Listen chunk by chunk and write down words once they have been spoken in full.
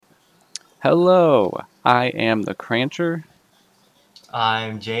Hello, I am the Crancher,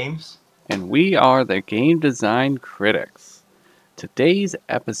 I'm James. and we are the Game Design Critics. Today's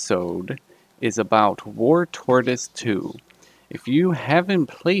episode is about War Tortoise 2. If you haven't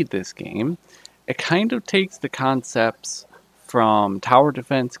played this game, it kind of takes the concepts from tower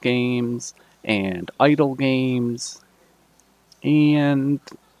defense games and idle games, and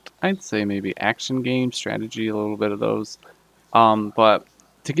I'd say maybe action games, strategy, a little bit of those. But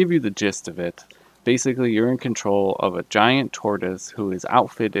to give you the gist of it, basically you're in control of a giant tortoise who is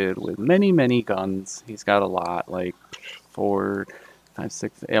outfitted with many, many guns. He's got a lot, like four, five,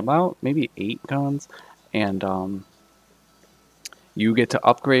 six, about maybe 8 guns, and you get to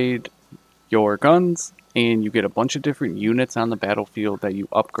upgrade your guns, and you get a bunch of different units on the battlefield that you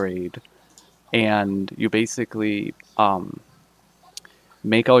upgrade, and you basically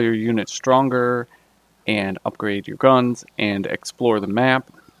make all your units stronger and upgrade your guns and explore the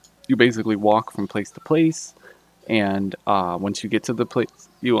map. You basically walk from place to place, and once you get to the place,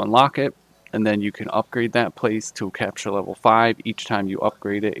 you unlock it, and then you can upgrade that place to capture level 5. Each time you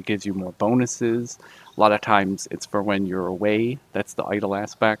upgrade it, it gives you more bonuses. A lot of times it's for when you're away, that's the idle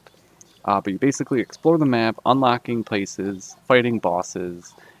aspect. But you basically explore the map, unlocking places, fighting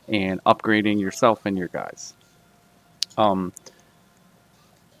bosses, and upgrading yourself and your guys. Um,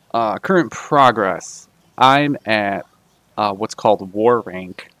 Current progress. I'm at what's called War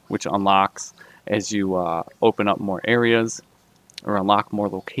Rank, which unlocks as you open up more areas or unlock more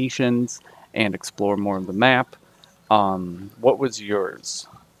locations and explore more of the map. What was yours?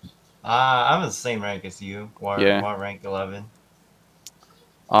 I'm the same rank as you. Yeah. War rank 11.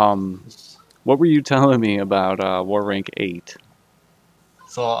 Um, what were you telling me about War Rank 8?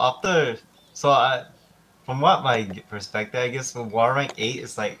 So after, so I, from what my perspective, I guess for War rank 8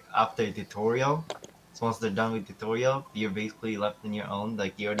 is like after tutorial. So once they're done with tutorial, you're basically left on your own.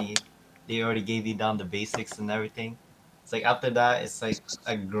 Like they already gave you down the basics and everything. It's like after that, it's like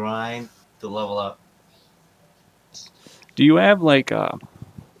a grind to level up. Do you have like a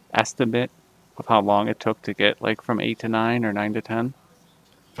estimate of how long it took to get like from 8 to 9 or 9 to 10?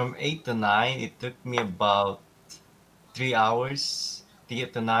 From 8 to 9, it took me about 3 hours to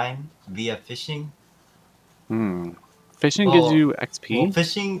get to 9 via fishing. Hmm. Fishing gives Well, you well, XP?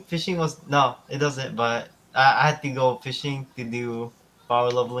 fishing was no, it doesn't. But I had to go fishing to do power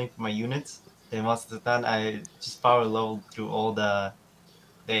leveling for my units. Then once it's done, I just power leveled through all the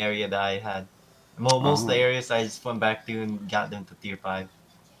area that I had. Most of the Oh, areas I just went back to and got them to tier 5.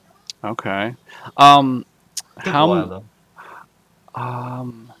 okay. Um, Took a while how though.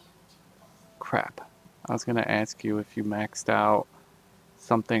 um crap. I was gonna ask you if you maxed out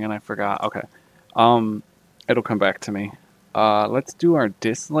something and I forgot. Okay. Um, it'll come back to me. Let's do our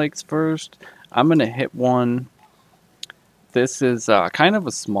dislikes first. I'm gonna hit one. This is kind of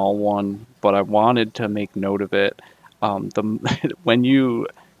a small one, but I wanted to make note of it. The when you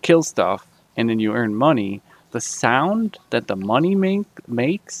kill stuff and then you earn money, the sound that the money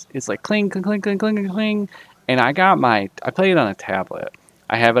makes is like cling, cling, cling, cling, cling, cling. And I play it on a tablet.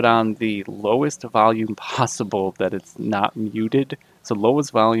 I have it on the lowest volume possible that it's not muted, so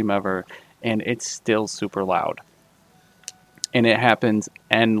lowest volume ever, and it's still super loud, and it happens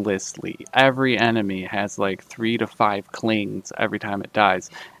endlessly. Every enemy has like 3 to 5 clings every time it dies,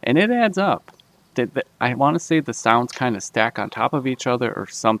 and it adds up. I want to say the sounds kind of stack on top of each other or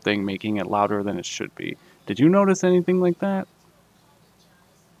something, making it louder than it should be. Did you notice anything like that?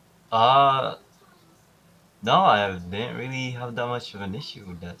 Uh, no, I didn't really have that much of an issue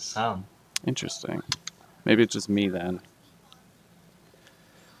with that sound. Interesting. Maybe it's just me then.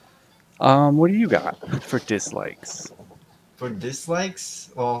 What do you got for dislikes? For dislikes,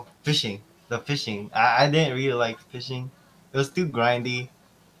 well, fishing. The fishing. I didn't really like fishing. It was too grindy.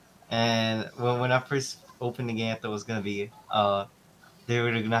 And when I first opened the game, I thought it was gonna be they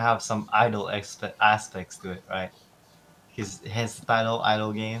were gonna have some idle aspects to it, right? Because hence the title,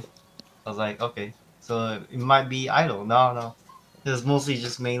 idle game. I was like, okay, so it might be idle. No, no, it was mostly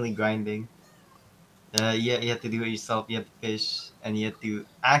just mainly grinding. You have to do it yourself. You have to fish, and you have to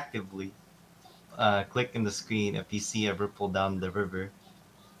actively click in the screen if you see a ripple down the river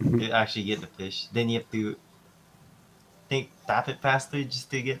to actually get the fish. Then you have to tap it faster just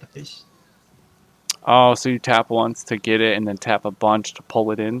to get the fish. Oh, so you tap once to get it and then tap a bunch to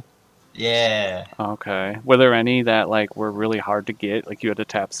pull it in? Yeah. Okay. Were there any that like were really hard to get? Like you had to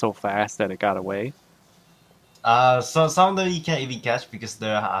tap so fast that it got away? So some of them you can't even catch because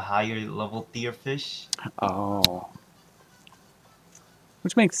they're a higher level tier fish. Oh,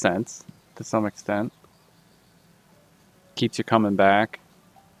 which makes sense to some extent. Keeps you coming back.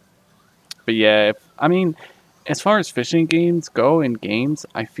 But yeah, if I mean, as far as fishing games go in games,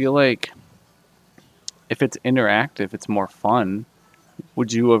 I feel like if it's interactive, it's more fun.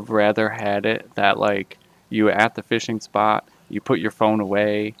 Would you have rather had it that like you at the fishing spot, you put your phone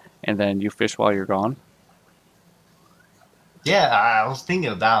away, and then you fish while you're gone? Yeah, I was thinking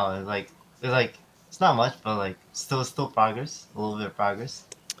of that one. Like it's not much, but like still progress, a little bit of progress.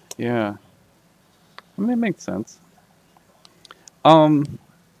 Yeah, I mean, it makes sense. Um,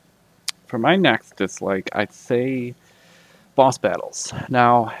 for my next dislike, I'd say boss battles.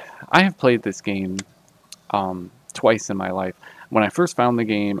 Now, I have played this game twice in my life. When I first found the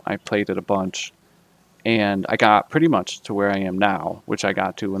game, I played it a bunch, and I got pretty much to where I am now, which I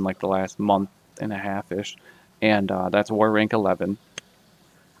got to in like the last month and a half ish, and that's War Rank 11.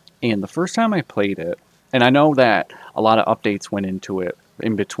 And the first time I played it, and I know that a lot of updates went into it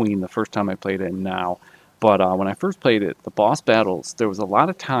in between the first time I played it and now, but when I first played it, the boss battles, there was a lot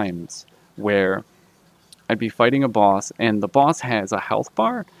of times where I'd be fighting a boss, and the boss has a health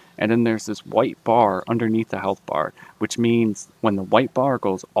bar, and then there's this white bar underneath the health bar, which means when the white bar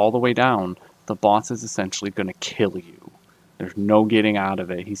goes all the way down, the boss is essentially going to kill you. There's no getting out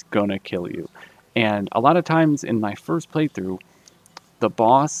of it. He's going to kill you. And a lot of times in my first playthrough, the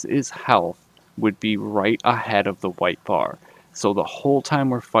boss's health would be right ahead of the white bar. So the whole time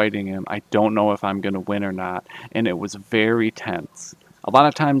we're fighting him, I don't know if I'm going to win or not, and it was very tense. A lot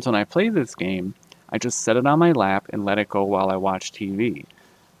of times when I play this game, I just set it on my lap and let it go while I watch TV.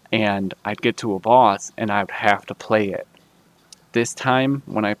 And I'd get to a boss and I'd have to play it. This time,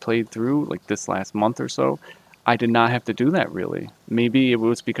 when I played through, like this last month or so, I did not have to do that really. Maybe it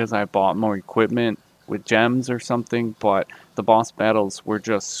was because I bought more equipment with gems or something, but the boss battles were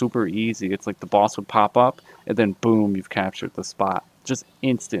just super easy. It's like the boss would pop up, and then boom, you've captured the spot. Just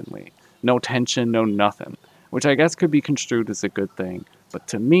instantly. No tension, no nothing. Which I guess could be construed as a good thing. But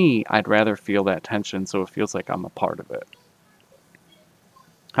to me, I'd rather feel that tension so it feels like I'm a part of it.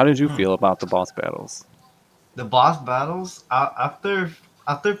 How did you Hmm. feel about the boss battles? The boss battles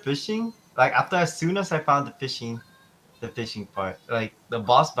after fishing, like after as soon as I found the fishing part, like the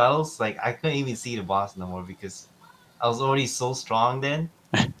boss battles, like I couldn't even see the boss no more because I was already so strong then.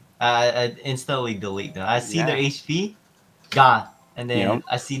 I instantly delete them. I see their Yeah. HP gone, and Yep. then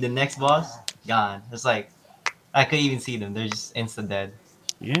I see the next boss gone. It's like I couldn't even see them. They're just instant dead.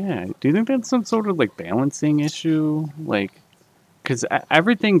 Yeah. Do you think that's some sort of like balancing issue? Like, because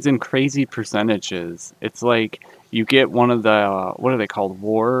everything's in crazy percentages. It's like you get one of the what are they called?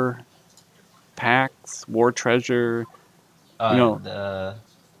 War packs, war treasure. You Uh, know, the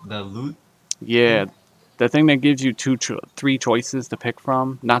the loot yeah, thing. the thing that gives you three choices to pick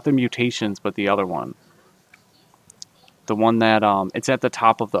from. Not the mutations, but the other one. The one that it's at the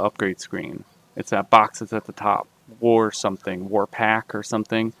top of the upgrade screen. It's that box that's at the top. War something, war pack or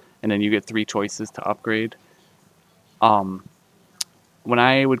something, and then you get three choices to upgrade. Um, when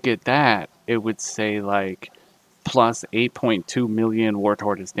I would get that, it would say like plus 8.2 million war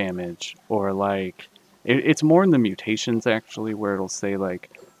tortoise damage, or like it's more in the mutations actually, where it'll say like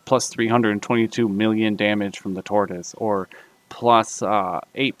plus 322 million damage from the tortoise, or plus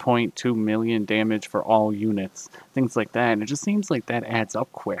 8.2 million damage for all units, things like that. And it just seems like that adds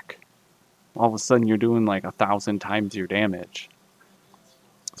up quick. All of a sudden, you're doing like 1,000 times your damage,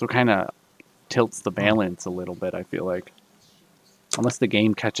 so it kind of tilts the Hmm. balance a little bit. I feel like, unless the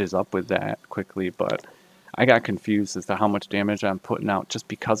game catches up with that quickly, but I got confused as to how much damage I'm putting out just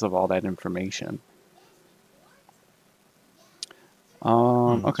because of all that information.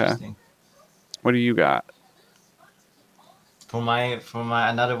 Okay. Interesting. What do you got? For my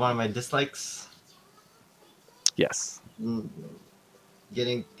another one of my dislikes, Yes. mm,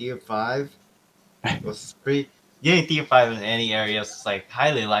 getting tier 5 was pretty. Getting tier 5 in any area is like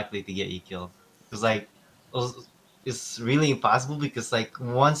highly likely to get you killed. Because like it's really impossible because like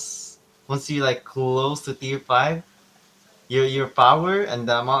once you're like close to tier 5, your power and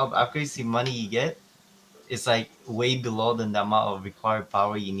the amount of accuracy money you get is like way below than the amount of required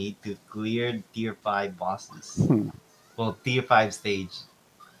power you need to clear tier 5 bosses. Hmm. Well, tier 5 stage.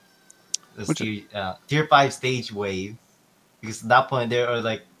 This Which, tier 5 stage wave, because at that point they are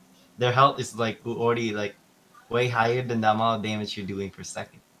like their health is like already like way higher than the amount of damage you're doing per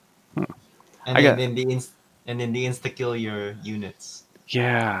second, hmm. and I then got, then they insta kill your units.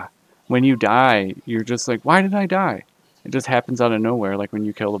 yeah. When you die, you're just like, why did I die? It just happens out of nowhere, like when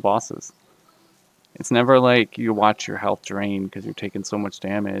you kill the bosses. It's never like you watch your health drain because you're taking so much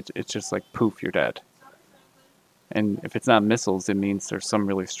damage. It's just like, poof, you're dead. And if it's not missiles, it means there's some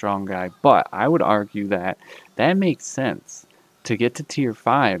really strong guy. But I would argue that that makes sense. To get to tier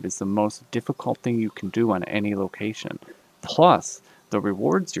 5 is the most difficult thing you can do on any location. Plus, the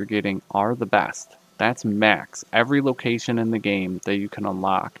rewards you're getting are the best. That's max. Every location in the game that you can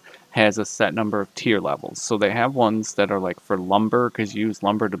unlock has a set number of tier levels. So they have ones that are like for lumber because you use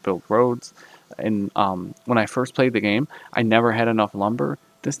lumber to build roads. And when I first played the game, I never had enough lumber.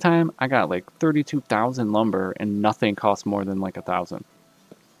 This time I got like 32,000 lumber and nothing costs more than like 1,000.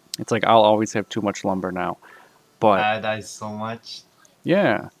 It's like I'll always have too much lumber now. But That is so much.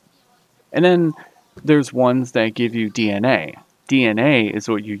 yeah. And then there's ones that give you DNA. DNA is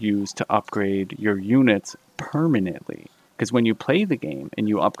what you use to upgrade your units permanently. Because when you play the game and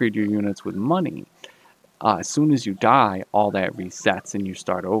you upgrade your units with money, as soon as you die, all that resets and you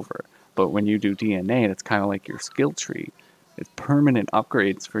start over. But when you do DNA, it's kind of like your skill tree. It's permanent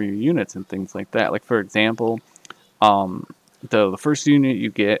upgrades for your units and things like that. Like, for example, um, the first unit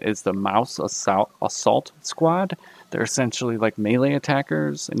you get is the Mouse Assault Squad. They're essentially like melee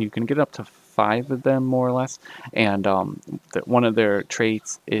attackers, and you can get up to 5 of them more or less. And one of their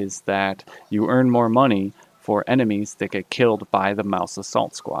traits is that you earn more money for enemies that get killed by the Mouse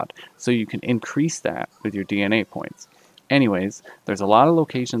Assault Squad. So you can increase that with your DNA points. Anyways, there's a lot of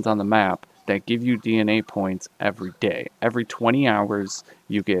locations on the map that give you DNA points every day. Every 20 hours,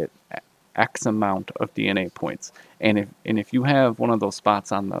 you get X amount of DNA points. And if you have one of those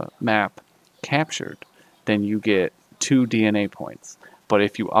spots on the map captured, then you get 2 DNA points. But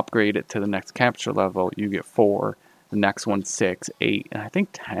if you upgrade it to the next capture level, you get 4. The next one 6, 8, and I think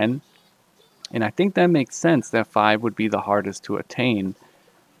 10. And I think that makes sense that 5 would be the hardest to attain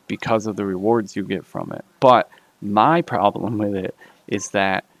because of the rewards you get from it. But my problem with it is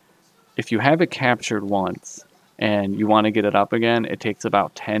that if you have it captured once and you want to get it up again, it takes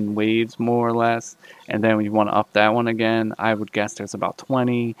about 10 waves more or less. And then when you want to up that one again, I would guess there's about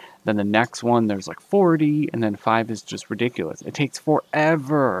 20. Then the next one, there's like 40. And then 5 is just ridiculous. It takes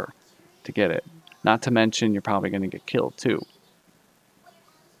forever to get it. Not to mention, you're probably going to get killed too.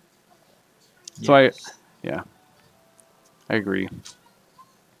 So Yes. yeah, I agree.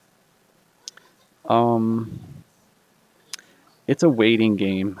 Um, it's a waiting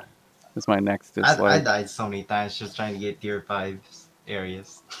game. Is my next I dislike. died so many times just trying to get tier 5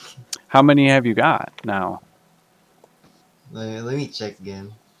 areas. How many have you got now? Let me check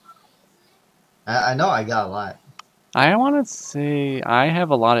again. I know I got a lot. I want to say I have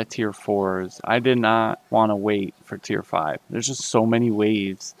a lot of tier 4s. I did not want to wait for tier 5. There's just so many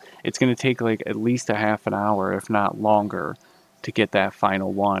waves. It's going to take like at least a half an hour, if not longer, to get that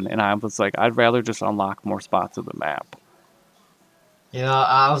final one. And I was like, I'd rather just unlock more spots of the map. You know,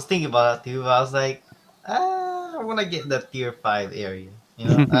 I was thinking about that too. But I was like, I want to get the tier 5 area. You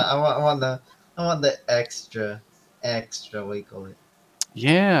know, I want the extra. What do you call it?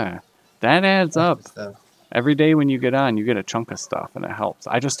 Yeah, that adds Extra up. stuff. Every day when you get on, you get a chunk of stuff, and it helps.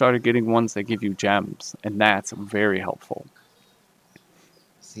 I just started getting ones that give you gems, and that's very helpful.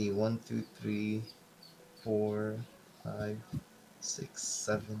 See, 1, 2, 3, 4, 5, 6,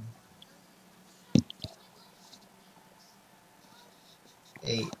 7,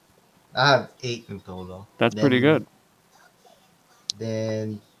 8. I have 8 in total. That's pretty good.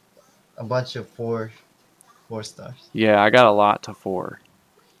 Then a bunch of 4 stars. Yeah, I got a lot to 4.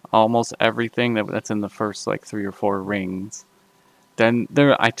 Almost everything that's in the first like 3 or 4 rings. Then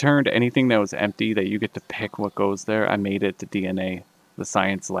I turned anything that was empty that you get to pick what goes there. I made it to DNA, the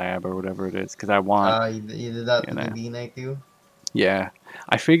science lab or whatever it is, because I want You did that to the DNA. D Knight too? Yeah,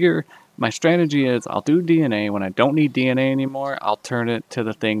 I figure my strategy is I'll do DNA when I don't need DNA anymore. I'll turn it to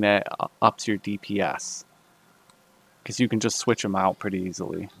the thing that ups your DPS, because you can just switch them out pretty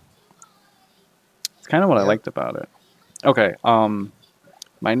easily. It's kind of what I Yep. liked about it. Okay,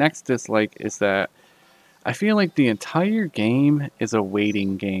 my next dislike is that I feel like the entire game is a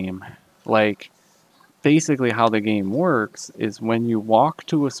waiting game. Like, basically, how the game works is when you walk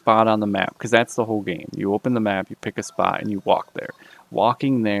to a spot on the map, because that's the whole game. You open the map, you pick a spot, and you walk there.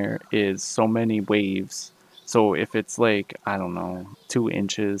 Walking there is so many waves. So if it's like, I don't know, 2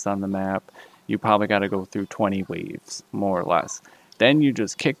 inches on the map, you probably got to go through 20 waves, more or less. Then you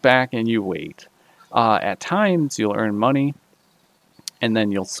just kick back and you wait. At times, you'll earn money, and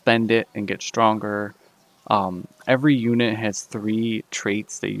then you'll spend it and get stronger. Every unit has 3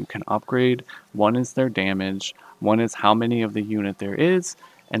 traits that you can upgrade. One is their damage, one is how many of the unit there is,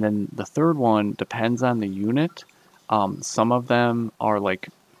 and then the third one depends on the unit. Some of them are like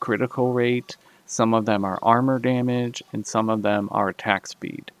critical rate, some of them are armor damage, and some of them are attack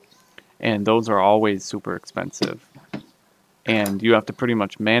speed. And those are always super expensive. And you have to pretty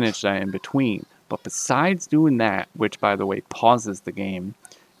much manage that in between. But besides doing that, which by the way pauses the game,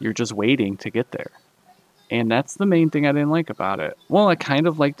 you're just waiting to get there. And that's the main thing I didn't like about it. Well, I kind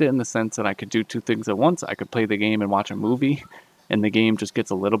of liked it in the sense that I could do 2 things at once. I could play the game and watch a movie, and the game just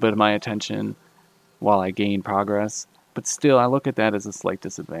gets a little bit of my attention while I gain progress. but still, I look at that as a slight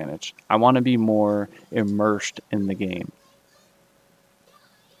disadvantage. I want to be more immersed in the game.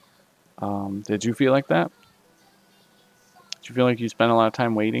 Did you feel like that? Did you feel like you spent a lot of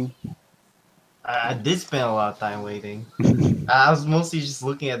time waiting? I did spend a lot of time waiting. I was mostly just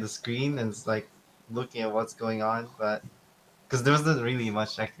looking at the screen and it's like looking at what's going on, but because there wasn't really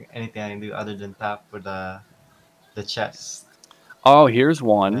much anything I can do other than tap for the chest. Oh, here's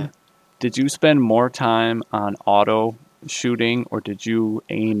Uh, one. Did you spend more time on auto shooting or did you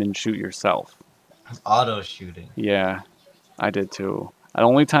aim and shoot yourself? Auto shooting. Yeah, I did too. The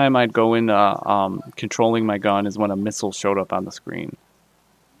only time I'd go into controlling my gun is when a missile showed up on the screen.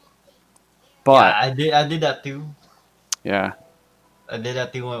 Yeah, But I did that too. yeah, I did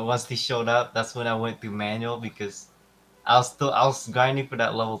that too once they showed up. That's when I went to manual because I was grinding for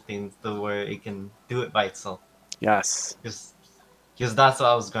that level thing to where it can do it by itself. yes. Because that's what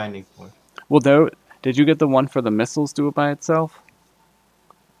I was grinding for. Well, did you get the one for the missiles do it by itself,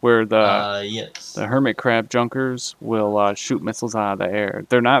 where the Yes, hermit crab junkers will shoot missiles out of the air?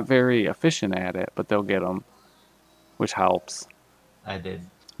 They're not very efficient at it, but they'll get them, which helps. I did.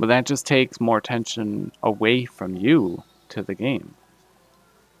 But that just takes more attention away from you to the game.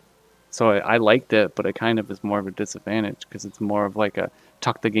 So I liked it, but it kind of is more of a disadvantage because it's more of like a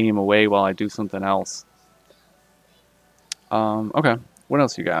tuck the game away while I do something else. Okay, what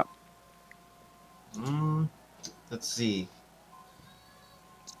else you got? Mm, let's see.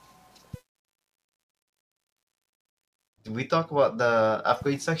 Did we talk about the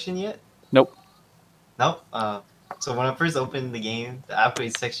upgrade section yet? Nope. Nope. So when I first opened the game, the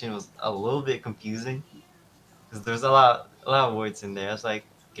upgrade section was a little bit confusing because there's a lot of words in there. I was like,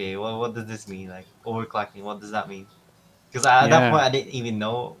 okay, well, what does this mean? Like overclocking, what does that mean? Because at that point, Yeah, I didn't even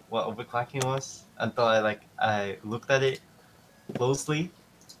know what overclocking was until I looked at it closely.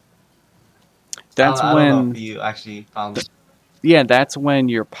 that's I don't know if when you actually found it. that's when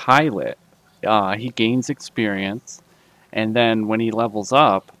your pilot he gains experience, and then when he levels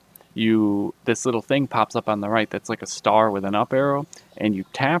up, you this little thing pops up on the right that's like a star with an up arrow, and you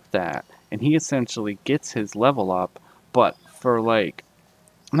tap that, and he essentially gets his level up. But for like,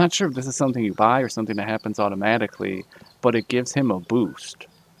 I'm not sure if this is something you buy or something that happens automatically, but it gives him a boost,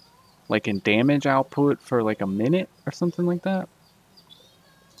 like in damage output for like a minute or something like that.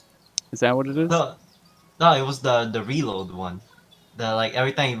 Is that what it is? No, no, it was the reload one. The like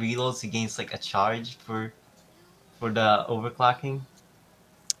every time he reloads, he gains like a charge for the overclocking.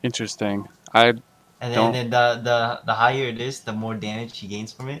 Interesting. I And then, don't. then the higher it is, the more damage he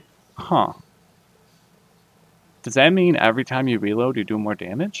gains from it. Huh. Does that mean every time you reload, you do more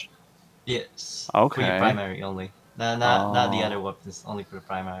damage? Yes, for your Okay. primary only. Not the other Oh. weapons, only for the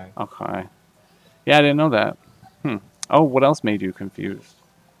primary. Okay. Yeah, I didn't know that. Hmm. Oh, what else made you confused?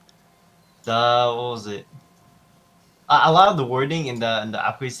 The what was it? A lot of the wording in the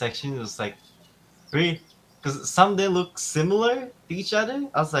upgrade section was like pretty, because some they look similar to each other.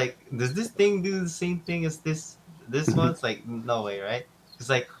 I was like, does this thing do the same thing as this one? It's like no way, right? It's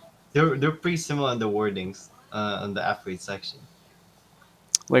like they're pretty similar in the wordings on the upgrade section.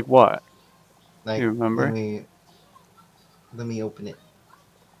 Like what? Do you Like remember? let me open it.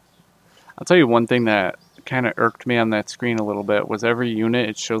 I'll tell you one thing that kind of irked me on that screen a little bit was every unit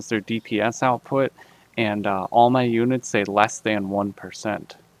it shows their DPS output, and all my units say less than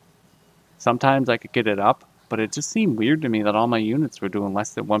 1%. Sometimes I could get it up, but it just seemed weird to me that all my units were doing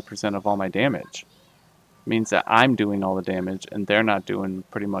less than 1% of all my damage. It means that I'm doing all the damage and they're not doing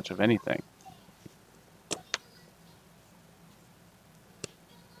pretty much of anything.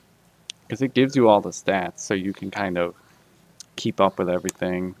 Because it gives you all the stats so you can kind of keep up with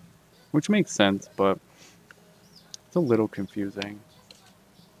everything, which makes sense, but it's a little confusing.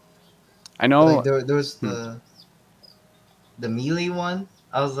 I Like know. there was Hmm. the melee one.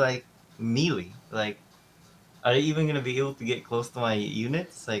 I was like melee. Like, are they even gonna be able to get close to my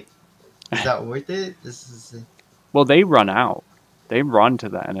units? Like, is that worth it? This is Well, they run out. They run to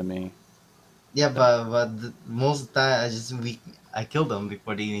the enemy. yeah, but most of the time I kill them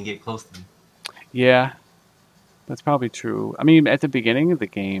before they even get close to me. Yeah, that's probably true. I mean, at the beginning of the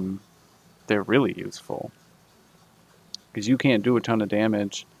game, they're really useful because you can't do a ton of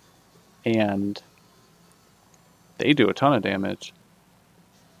damage, and they do a ton of damage.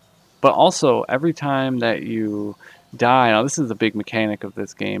 But also, every time that you die, now this is a big mechanic of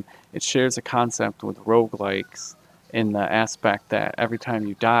this game, it shares a concept with roguelikes in the aspect that every time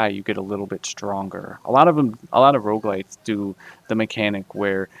you die, you get a little bit stronger. A lot of roguelikes do the mechanic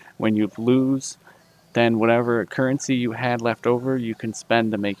where when you lose, then whatever currency you had left over, you can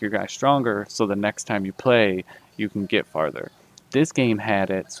spend to make your guy stronger so the next time you play, you can get farther. This game had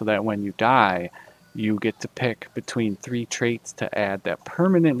it so that when you die, You get to pick between three traits to add that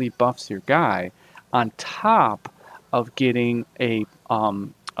permanently buffs your guy, on top of getting a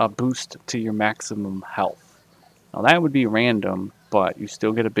boost to your maximum health. Now that would be random, but you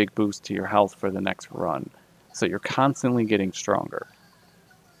still get a big boost to your health for the next run. So you're constantly getting stronger.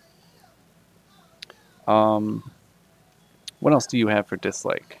 Um, what else do you have for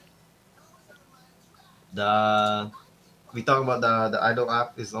dislike? The we talk about the idle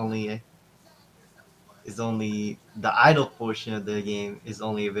app is only the idle portion of the game is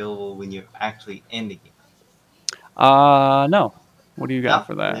only available when you're actually in the game. No. What do you got No,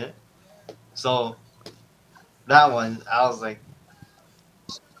 for that? yeah. So that one, I was like,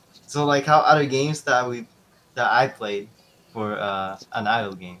 so like how other games that I played for an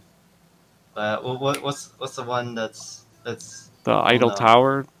idle game. But what's the one that's The well Idle known?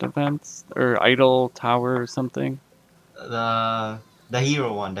 Tower defense or Idle Tower or something? The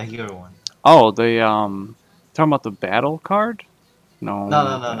hero one. Oh, the talking about the battle card? No, No,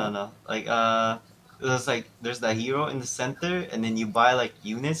 no, not no, no, that. no. Like there's like there's the hero in the center, and then you buy like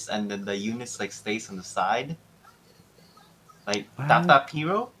units, and then the units like stays on the side, like tap What? tap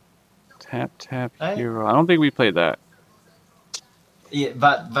hero, Tap Tap right? Hero. I don't think we played that. Yeah,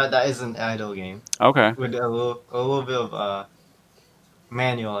 but that is an idle game Okay. with a little bit of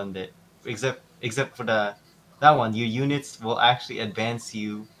manual in it. Except for that one, your units will actually advance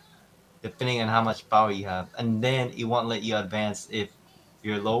you depending on how much power you have, and then it won't let you advance if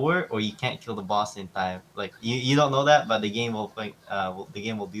you're lower or you can't kill the boss in time. Like you don't know that, but the game will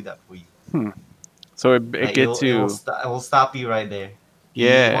do that for you. Hmm. So it Like gets you. it will stop you right there.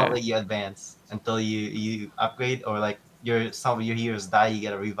 It won't Yeah. let you advance until you upgrade, or like some of your heroes die, you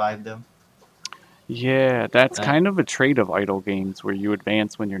gotta revive them. Yeah, that's Uh, kind of a trait of idle games where you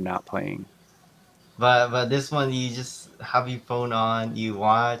advance when you're not playing. but this one, you just have your phone on, you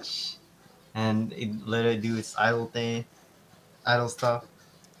watch, and it let it do its idle stuff.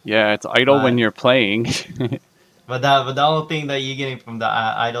 Yeah, it's idle when But you're playing. but the only thing that you're getting from the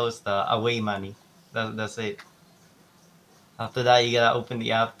idol is the away money. That's it. After that, you gotta open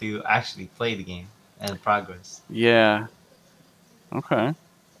the app to actually play the game and progress. Yeah. Okay.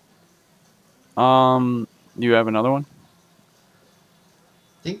 Um, you have another one?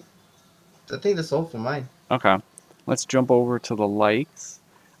 I think I think that's all for mine. Okay. Let's jump over to the likes.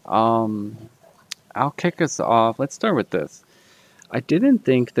 Um, I'll kick us off. Let's start with this. I didn't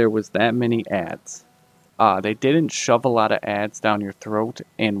think there was that many ads. They didn't shove a lot of ads down your throat,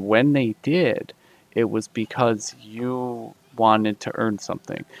 and when they did, it was because you wanted to earn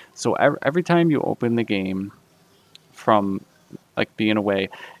something. So every time you open the game from like being away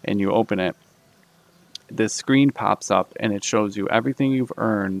and you open it, this screen pops up and it shows you everything you've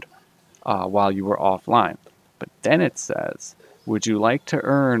earned while you were offline. But then it says, would you like to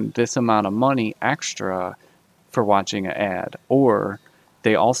earn this amount of money extra for watching an ad? Or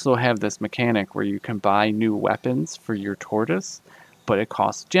they also have this mechanic where you can buy new weapons for your tortoise, but it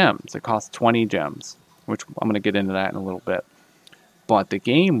costs gems. It costs 20 gems, which I'm going to get into that in a little bit. But the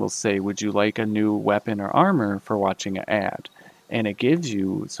game will say, would you like a new weapon or armor for watching an ad? And it gives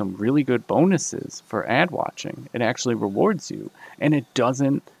you some really good bonuses for ad watching. It actually rewards you. And it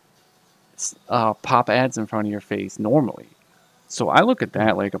doesn't pop ads in front of your face normally. So I look at Hmm.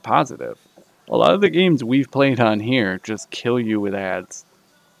 that like a positive. A lot of the games we've played on here just kill you with ads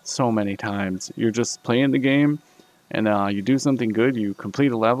so many times. You're just playing the game and you do something good, you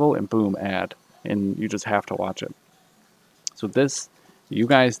complete a level, and boom, ad. And you just have to watch it. So you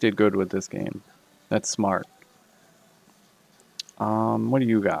guys did good with this game. That's smart. What do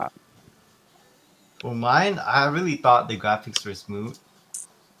you got? For mine, I really thought the graphics were smooth,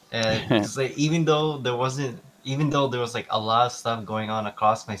 because like even though there was like a lot of stuff going on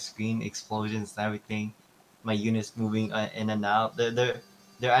across my screen, explosions and everything, my units moving in and out, their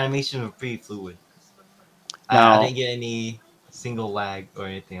animations were pretty fluid. I Now, didn't get any single lag or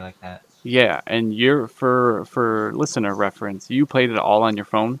anything like that. yeah, and you're for listener reference, you played it all on your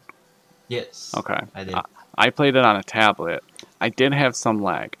phone. Yes, Okay, I I, did. I played it on a tablet. I did have some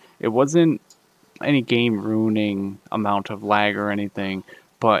lag. It wasn't any game ruining amount of lag or anything,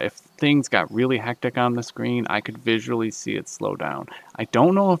 but if things got really hectic on the screen, I could visually see it slow down. I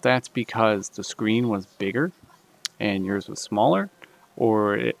don't know if that's because the screen was bigger and yours was smaller,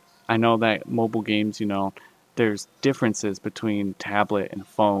 or I know that mobile games, there's differences between tablet and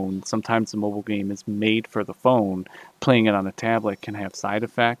phone. Sometimes the mobile game is made for the phone. Playing it on a tablet can have side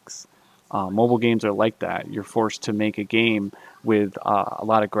effects. Mobile games are like that. You're forced to make a game with a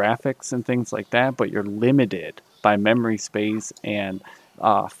lot of graphics and things like that, but you're limited by memory space and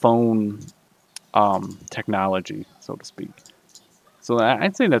phone technology, so to speak. So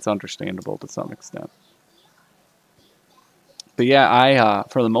I'd say that's understandable to some extent. But yeah, I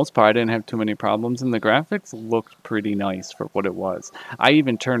for the most part I didn't have too many problems, and the graphics looked pretty nice for what it was. I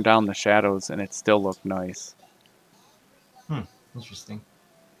even turned down the shadows, and it still looked nice. Hmm. Interesting.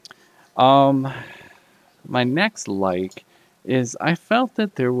 Um, my next like is I felt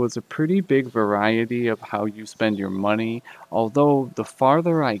that there was a pretty big variety of how you spend your money. Although the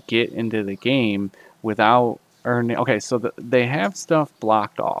farther I get into the game without earning, okay, so they have stuff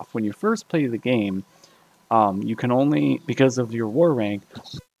blocked off when you first play the game. You can only because of your war rank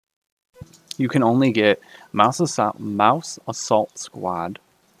you can only get Mouse Assault Squad,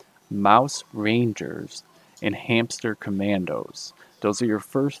 Mouse Rangers, and Hamster Commandos. Those are your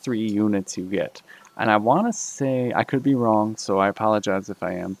first three units you get. And I want to say, I could be wrong, so I apologize if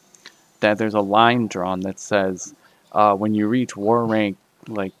I am, that there's a line drawn that says when you reach war rank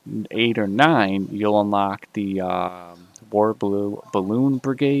like 8 or 9, you'll unlock the Balloon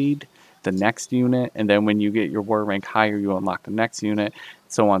Brigade, the next unit, and then when you get your war rank higher, you unlock the next unit,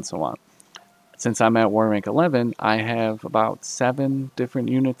 so on, so on. Since I'm at war rank 11, I have about 7 different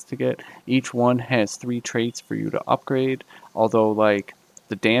units to get. Each one has 3 traits for you to upgrade, although like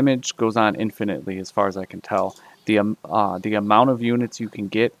the damage goes on infinitely as far as I can tell. The amount of units you can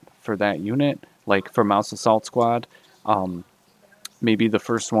get for that unit, like for Mouse Assault Squad, um, maybe the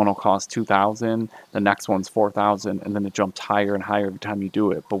first one will cost 2,000, the next one's 4,000, and then it jumps higher and higher every time you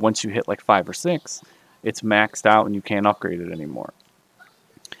do it. But once you hit like 5 or 6, it's maxed out and you can't upgrade it anymore.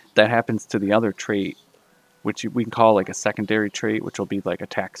 That happens to the other trait, which we can call like a secondary trait, which will be like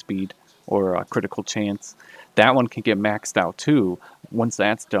attack speed or a critical chance. That one can get maxed out too. Once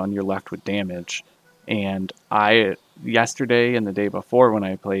that's done, you're left with damage. And I yesterday and the day before when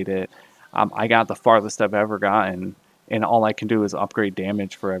I played it, I got the farthest I've ever gotten, and all I can do is upgrade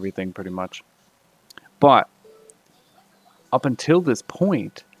damage for everything pretty much. But up until this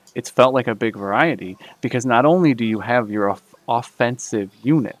point, it's felt like a big variety because not only do you have your offensive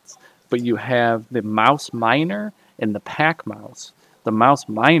units, but you have the mouse miner and the pack mouse. The mouse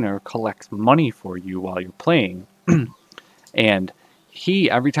miner collects money for you while you're playing, and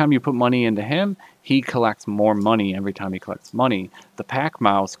every time you put money into him, he collects more money every time he collects money. The pack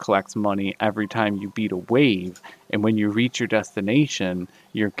mouse collects money every time you beat a wave, and when you reach your destination,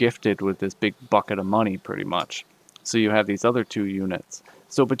 you're gifted with this big bucket of money pretty much. So you have these other two units.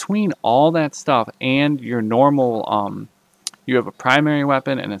 So between all that stuff and your normal you have a primary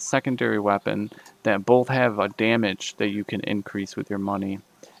weapon and a secondary weapon that both have a damage that you can increase with your money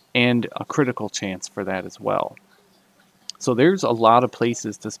and a critical chance for that as well. So there's a lot of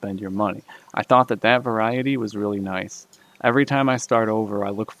places to spend your money. I thought that that variety was really nice. Every time I start over, I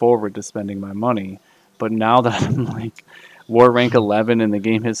look forward to spending my money. But now that I'm like war rank 11 and the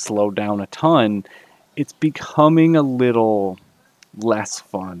game has slowed down a ton, it's becoming a little less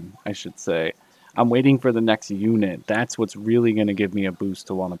fun, I should say. I'm waiting for the next unit. That's what's really going to give me a boost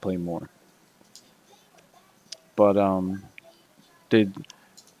to want to play more. But did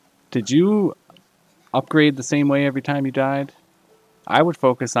did you upgrade the same way every time you died? I would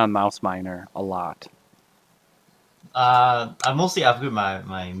focus on Mouse Miner a lot. I mostly upgrade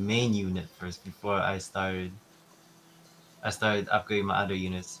my main unit first before I started upgrading my other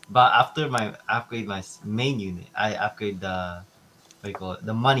units. But after my upgrade my main unit, I upgrade the what do you call it?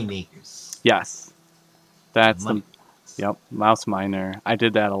 The money makers. Yes, The that's the money makers. yep, Mouse Miner. I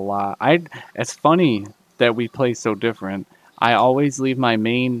did that a lot. I It's funny that we play so different. I always leave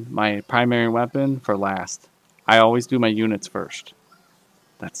my primary weapon for last. I always do my units first.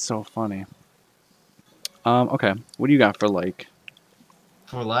 That's so funny. Okay. What do you got for like?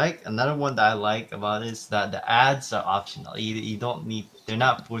 For like another one that I like about it is that the ads are optional. You don't need. They're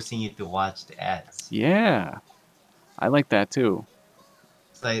not forcing you to watch the ads. Yeah, I like that too.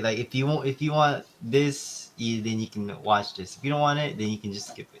 It's like if you want this, then you can watch this. If you don't want it, then you can just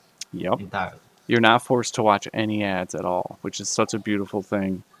skip it Yep. entirely. You're not forced to watch any ads at all, which is such a beautiful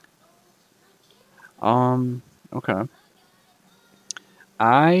thing. Um, okay.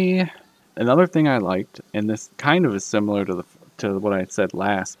 I Another thing I liked, and this kind of is similar to what I said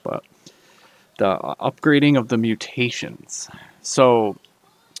last, but the upgrading of the mutations. So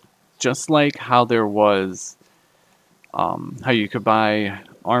just like how there was, how you could buy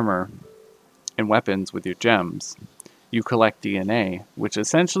armor and weapons with your gems, you collect DNA, which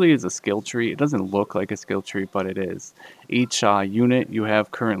essentially is a skill tree. It doesn't look like a skill tree, but it is. Each unit you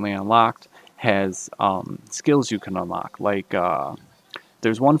have currently unlocked has skills you can unlock. Like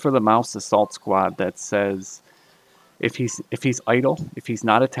there's one for the Mouse Assault Squad that says if he's idle, if he's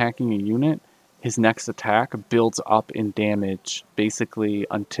not attacking a unit, his next attack builds up in damage basically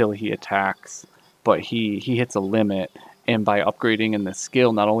until he attacks, but he hits a limit, And by upgrading in the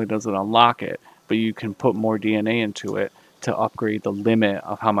skill, not only does it unlock it, but you can put more DNA into it to upgrade the limit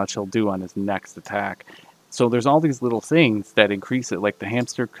of how much he'll do on his next attack. So there's all these little things that increase it. Like the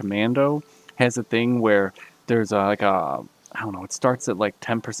hamster commando has a thing where there's like a, I don't know, it starts at like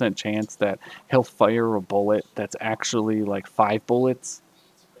 10% chance that he'll fire a bullet that's actually like 5 bullets.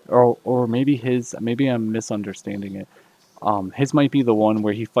 Or maybe I'm misunderstanding it. His might be the one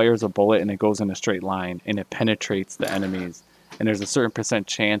where he fires a bullet and it goes in a straight line and it penetrates the enemies. And there's a certain percent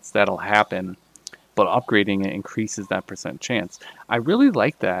chance that'll happen, but upgrading it increases that percent chance. I really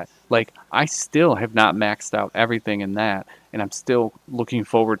like that. Like, I still have not maxed out everything in that, and I'm still looking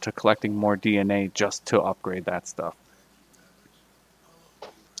forward to collecting more DNA just to upgrade that stuff.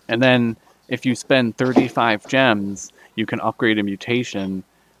 And then if you spend 35 gems, you can upgrade a mutation,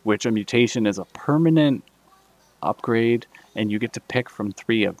 which a mutation is a permanent upgrade, and you get to pick from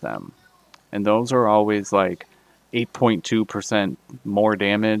 3 of them. And those are always like 8.2% more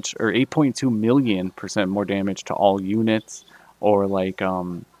damage, or 8.2 million% more damage to all units, or like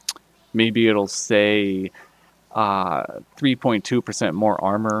maybe it'll say 3.2% more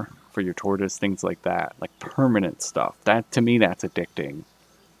armor for your tortoise, things like that, like permanent stuff. That to me, that's addicting.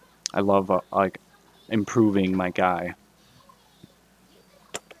 I love like improving my guy.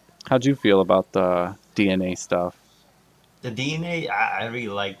 How'd you feel about the DNA stuff? The DNA, I really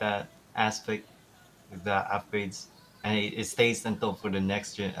like that aspect with the upgrades, and it stays until for the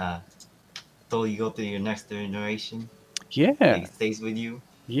next until you go to your next generation. Like Yeah, it stays with you.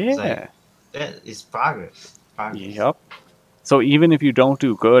 It's like yeah, that is progress. Progress. yep. So even if you don't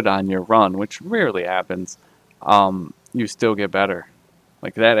do good on your run, which rarely happens, you still get better.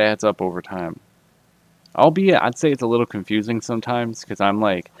 Like that adds up over time. Albeit, I'd say it's a little confusing sometimes because I'm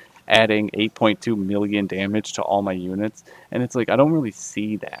like adding 8.2 million damage to all my units, and it's like I don't really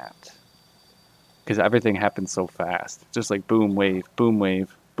see that because everything happens so fast. Just like boom, wave,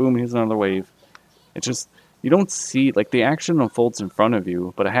 boom. Here's another wave. It just you don't see like the action unfolds in front of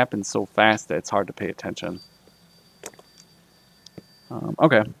you, but it happens so fast that it's hard to pay attention.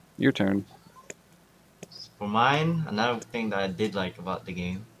 Okay, your turn. For mine, another thing that I did like about the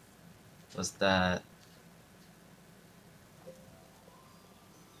game was that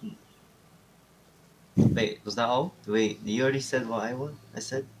wait, was that all? Wait, you already said what I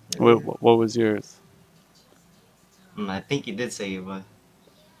said earlier? What was yours? I think you did say it, but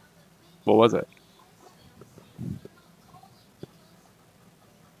What was it?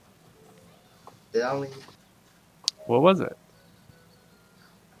 did I only What was it?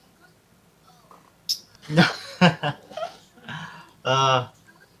 No. uh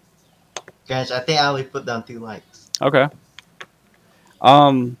gosh, I think I only put down 2 likes. Okay.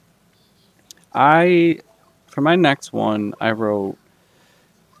 Um, I for my next one, I wrote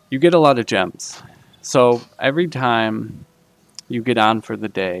you get a lot of gems. So every time you get on for the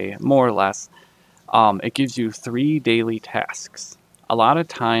day, more or less, it gives you 3 daily tasks. A lot of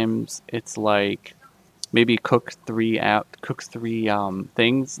times, it's like maybe cook 3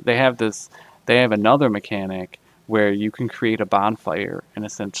 things. They have another mechanic where you can create a bonfire and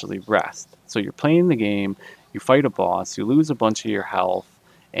essentially rest. So you're playing the game, you fight a boss, you lose a bunch of your health,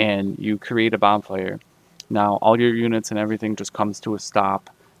 and you create a bonfire. Now all your units and everything just comes to a stop.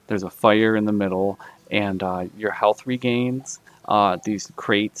 There's a fire in the middle, and your health regains. These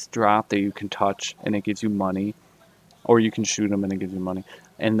crates drop that you can touch, and it gives you money, or you can shoot them and it gives you money.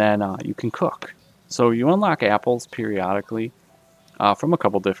 And then you can cook. So you unlock apples periodically from a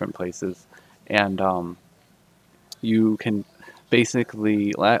couple different places, and you can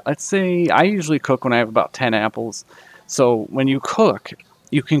basically let's say I usually cook when I have about 10 apples. So when you cook,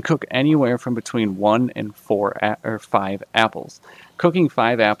 you can cook anywhere from between 1 and 4 or 5 apples. Cooking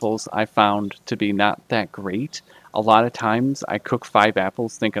 5 apples I found to be not that great. A lot of times I cook 5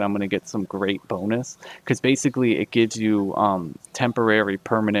 apples thinking I'm going to get some great bonus because basically it gives you temporary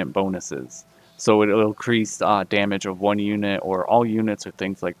permanent bonuses. So it'll increase damage of 1 unit or all units or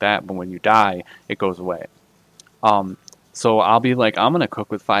things like that. But when you die, it goes away. Um, so I'll be like, I'm gonna cook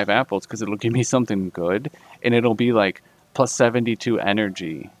with 5 apples because it'll give me something good, and it'll be like plus 72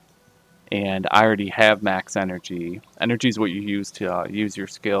 energy, and I already have max energy. Energy is what you use to use your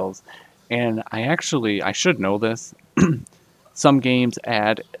skills, and I should know this. Some games,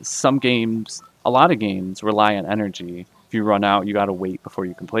 a lot of games rely on energy. If you run out, you gotta wait before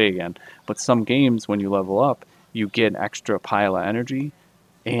you can play again. But some games, when you level up, you get an extra pile of energy,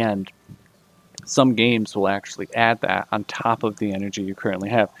 and some games will actually add that on top of the energy you currently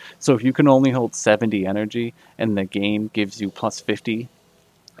have. So if you can only hold 70 energy and the game gives you plus 50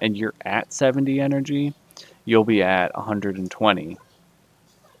 and you're at 70 energy, you'll be at 120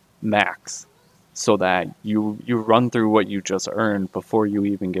 max. so that you run through what you just earned before you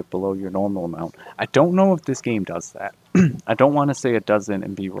even get below your normal amount. I don't know if this game does that. I don't want to say it doesn't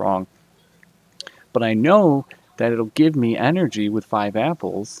and be wrong, but I know that it'll give me energy with 5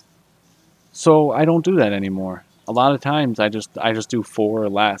 apples, so I don't do that anymore. A lot of times I just do 4 or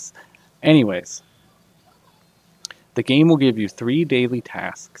less. Anyways, the game will give you 3 daily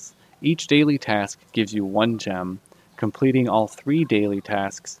tasks. Each daily task gives you 1 gem. Completing all 3 daily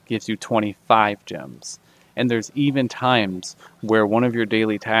tasks gives you 25 gems. And there's even times where one of your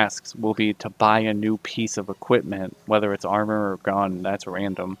daily tasks will be to buy a new piece of equipment, whether it's armor or gun, that's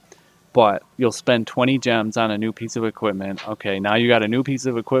random. But you'll spend 20 gems on a new piece of equipment. Okay, now you got a new piece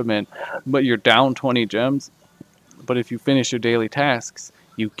of equipment, but you're down 20 gems. But if you finish your daily tasks,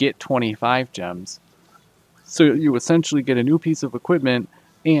 you get 25 gems. So you essentially get a new piece of equipment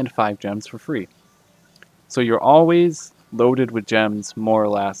and 5 gems for free. So you're always loaded with gems, more or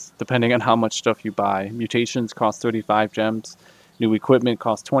less, depending on how much stuff you buy. Mutations cost 35 gems. New equipment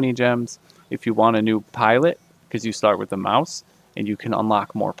costs 20 gems. If you want a new pilot, because you start with a mouse and you can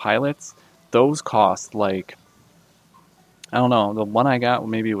unlock more pilots, those cost like, I don't know, the one I got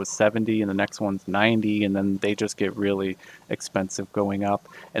maybe it was 70 and the next one's 90, and then they just get really expensive going up.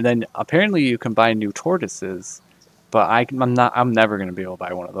 And then apparently you can buy new tortoises, but I'm never going to be able to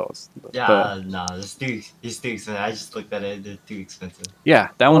buy one of those. The Yeah, no, it's too expensive. I just looked at it. It's too expensive. Yeah,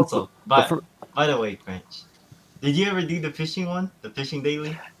 that one's Also, the but first. by the way, French, did you ever do the fishing one? The fishing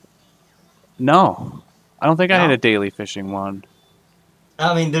daily? No, I don't think I had a No. daily fishing one.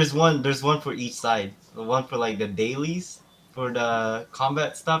 I mean, there's one for each side. The one for like the dailies for the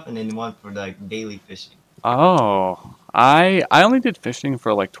combat stuff, and then one for like daily fishing. Oh, I only did fishing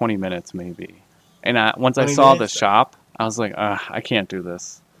for like 20 minutes maybe, and once I 20 saw the minutes. shop, I was like, I can't do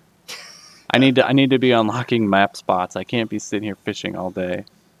this. I need to be unlocking map spots. I can't be sitting here fishing all day.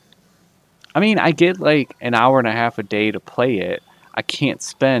 I mean, I get like an hour and a half a day to play it. I can't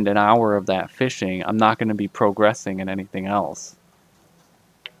spend an hour of that fishing. I'm not going to be progressing in anything else.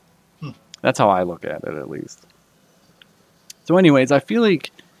 Hmm. That's how I look at it, at least. So, anyways, I feel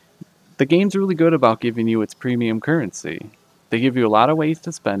like the game's really good about giving you its premium currency. They give you a lot of ways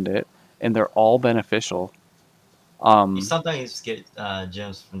to spend it, and they're all beneficial. You Um, sometimes get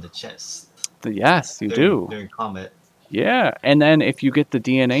gems from the chest yes, you during do. during combat. Yeah, and then if you get the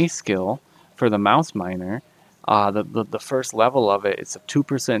DNA skill for the mouse miner, the first level of it, it's a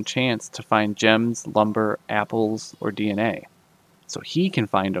 2% chance to find gems, lumber, apples, or DNA. So he can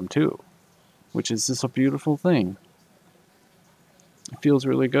find them too, which is just a beautiful thing. It feels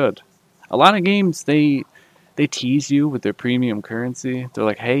really good. A lot of games they tease you with their premium currency. They're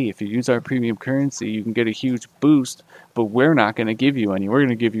like, "Hey, if you use our premium currency, you can get a huge boost, but we're not going to give you any. We're going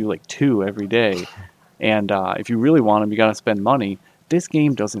to give you like 2 every day. And if you really want them, you got to spend money." This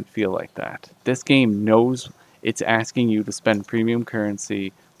game doesn't feel like that. This game knows it's asking you to spend premium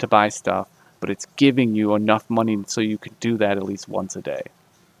currency to buy stuff, but it's giving you enough money so you can do that at least once a day.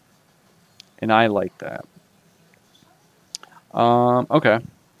 And I like that. Okay.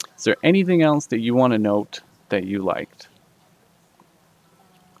 Is there anything else that you want to note that you liked?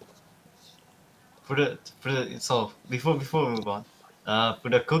 So before we move on, for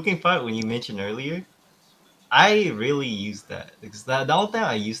the cooking part when you mentioned earlier, I really used that because the only time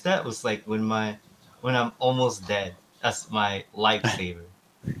I used that was like when I'm almost dead. That's my lifesaver.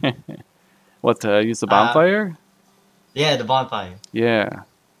 What, to use the Uh bonfire? yeah, the bonfire. Yeah.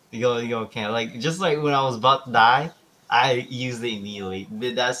 You go camp. Like just like when I was about to die, I used it immediately.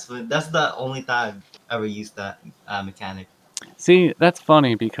 That's the only time I ever used that mechanic. See, that's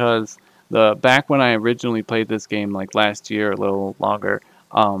funny because the back when I originally played this game, like last year, a little longer,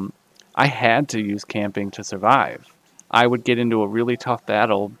 um, I had to use camping to survive. I would get into a really tough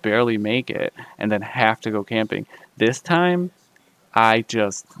battle, barely make it, and then have to go camping. This time, I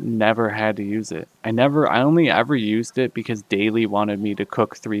just never had to use it. I only ever used it because Daily wanted me to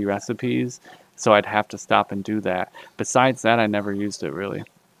cook 3 recipes, so I'd have to stop and do that. Besides that, I never used it really.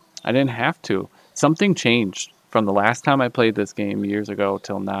 I didn't have to. Something changed from the last time I played this game years ago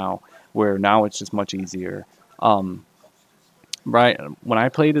till now, where now it's just much easier. Um, right when I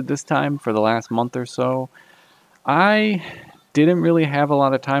played it this time for the last month or so, I didn't really have a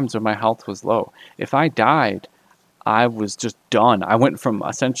lot of times where my health was low. If I died, I was just done. I went from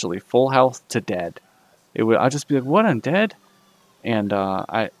essentially full health to dead. I'd just be like, "What? I'm dead," and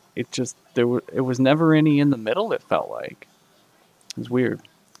it was never any in the middle. It felt like it was weird.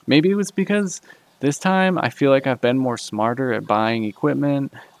 Maybe it was because this time I feel like I've been more smarter at buying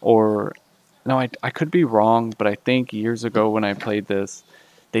equipment, or no, I could be wrong, but I think years ago when I played this,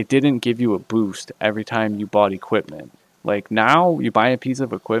 they didn't give you a boost every time you bought equipment. Like now, you buy a piece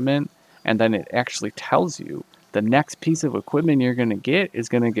of equipment, and then it actually tells you the next piece of equipment you're going to get is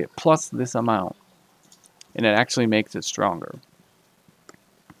going to get plus this amount, and it actually makes it stronger.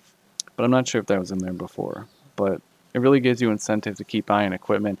 But I'm not sure if that was in there before. But it really gives you incentive to keep buying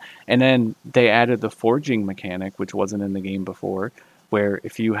equipment. And then they added the forging mechanic, which wasn't in the game before, where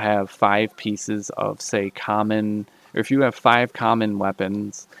if you have 5 pieces of, say, common, or if you have 5 common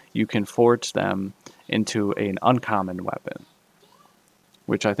weapons, you can forge them into an uncommon weapon,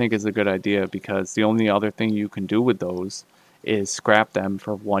 which I think is a good idea because the only other thing you can do with those is scrap them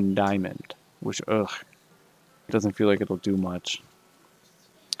for 1 diamond, which, ugh, doesn't feel like it'll do much.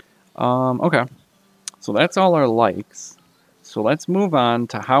 Okay. So that's all our likes. So let's move on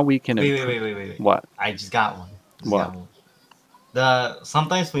to how we can Wait, wait, improve. wait, wait, wait, wait. What? I just got one. Just What? got one. The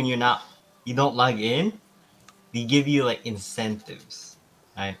sometimes when you don't log in, they give you like incentives,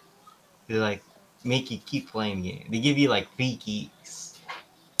 right? They like make you keep playing the game. They give you like free keys.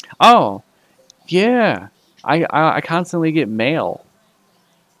 Oh, yeah. I constantly get mail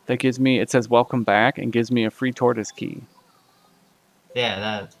that gives me, it says welcome back and gives me a free tortoise key. Yeah,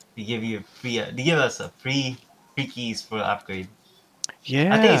 that they give you free. They give us a free keys for upgrade.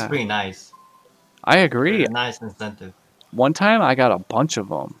 I think it's Yeah, pretty nice. I It's agree. a nice incentive. One time I got a bunch of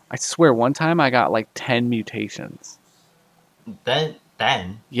them. I swear, one time I got like 10 mutations. Then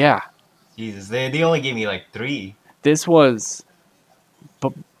Yeah, Jesus, they only gave me like three. this was,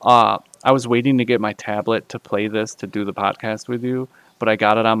 I was waiting to get my tablet to play this to do the podcast with you, but I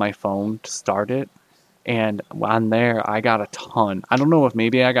got it on my phone to start it. And on there, I got a ton. I don't know if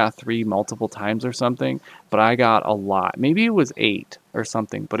maybe I got 3 multiple times or something, but I got a lot. Maybe it was 8 or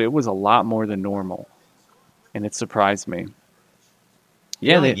something, but it was a lot more than normal, and it surprised me.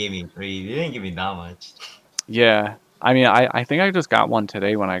 They Yeah, only they, gave me three. They didn't give me that much. yeah. I mean, I think I just got one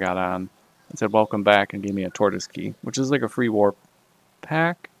today when I got on. It said welcome back and gave me a tortoise key, which is like a free warp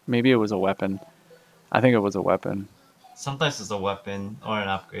pack. Maybe it was a weapon. I think it was a weapon. Sometimes it's a weapon or an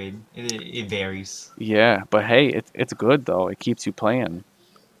upgrade. It varies. Yeah, but hey, it's good though. It keeps you playing.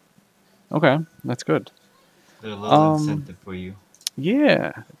 Okay, that's good. They're a little Um, incentive for you.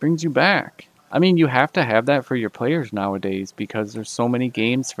 Yeah, it brings you back. I mean, you have to have that for your players nowadays because there's so many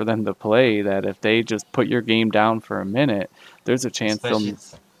games for them to play that if they just put your game down for a minute, there's a chance Especially they'll,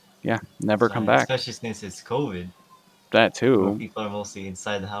 yeah, never come back. especially since it's COVID, That where too. people are mostly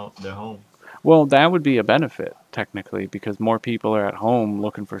inside their home. Well, that would be a benefit technically because more people are at home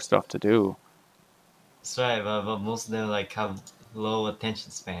looking for stuff to do. That's right, but most of them like have low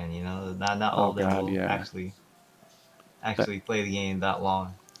attention span. You know, not all Oh of them God, will yeah. That, actually play the game that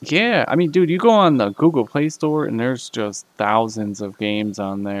long. yeah, I mean, dude, you go on the Google Play Store and there's just thousands of games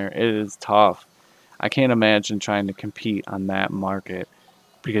on there. It is tough. I can't imagine trying to compete on that market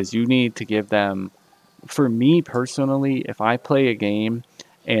because you need to give them, for me personally, if I play a game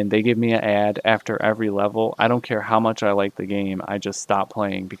and they give me an ad after every level, I don't care how much I like the game, I just stop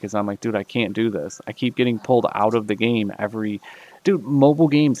playing because I'm like, dude, I can't do this. I keep getting pulled out of the game every. Dude, mobile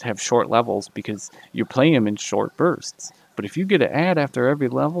games have short levels because you play them in short bursts. But if you get an ad after every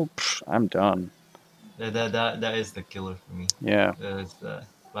level, I'm done. That is the killer for me. Yeah.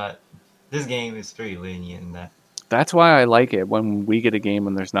 But this game is pretty lenient in that. That's why I like it when we get a game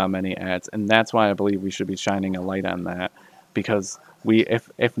when there's not many ads, and that's why I believe we should be shining a light on that because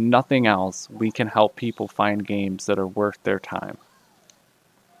if nothing else, we can help people find games that are worth their time.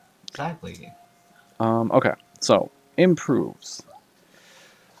 Exactly. Okay, so improves.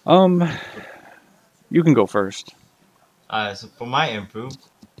 Um, you can go first. So for my improve,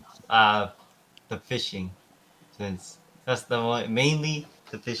 uh, the fishing, since that's the one, mainly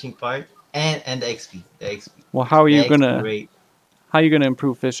the fishing part, and the XP, Well, how are the you XP gonna rate. how are you gonna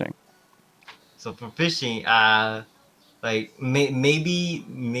improve fishing? So for fishing, like maybe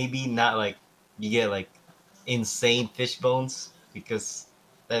not like you get like insane fish bones because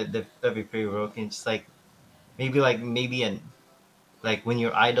that'd be pretty broken. Just like maybe an like when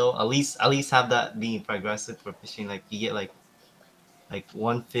you're idle, at least have that being progressive for fishing. Like you get like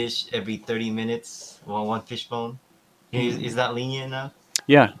one fish every 30 minutes, one fish bone. Is Hmm. that lenient enough?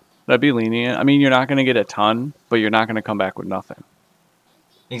 Yeah, that'd be lenient. I mean, you're not gonna get a ton, but you're not gonna come back with nothing.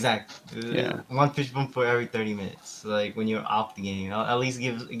 Exactly. Yeah. One fish bone for every 30 minutes. Like when you're off the game, at least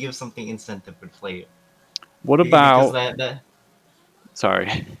give something incentive for the player. What Because about? that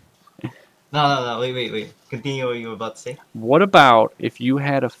Sorry. no, wait. Continue what you were about to say. What about if you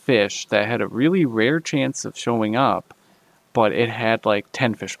had a fish that had a really rare chance of showing up, but it had like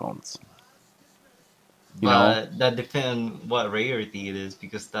 10 fish bones? You know? But that depends on what rarity it is,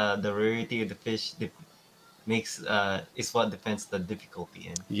 because the rarity of the fish makes is what depends the difficulty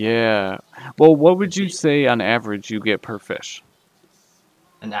in Yeah. Well, what the would you fish. say on average you get per fish?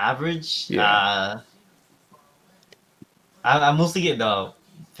 An average. Yeah. I mostly get the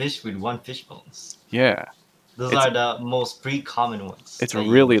fish with one fish bones. Yeah. Those It's are the most pretty common ones it's that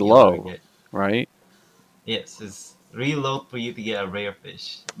really you'll ever low, get. right? Yes, it's really low for you to get a rare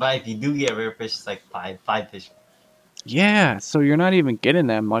fish. But if you do get a rare fish, it's like five fish. Yeah, so you're not even getting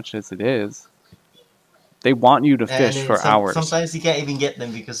that much as it is. They want you to And fish then for hours. sometimes you can't even get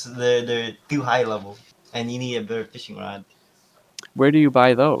them because they're too high level, and you need a better fishing rod. Where do you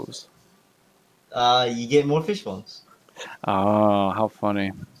buy those? You get more fish bones. Oh, how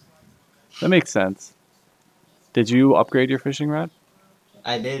funny. That makes sense. Did you upgrade your fishing rod?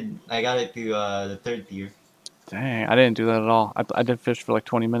 I did. I got it to the third tier. Dang, I didn't do that at all. I did fish for like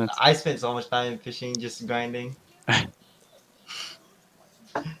 20 minutes. I spent so much time fishing, just grinding.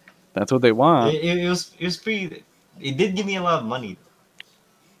 That's what they want. It was pretty. It did give me a lot of money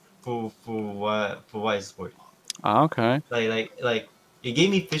for what it's worth. Ah, okay. Like it gave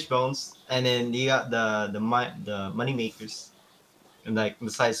me fish bones, and then you got the money makers, and like the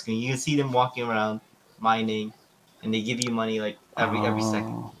side screen. You can see them walking around mining, and they give you money like every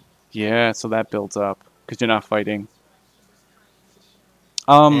second. Oh, yeah, so that builds up because you're not fighting.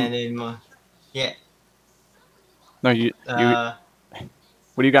 Um, And then yeah, no, you, uh,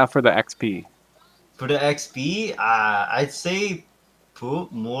 what do you got for the XP? for the XP, I'd say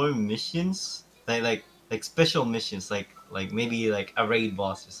put more missions, like special missions, like maybe like a raid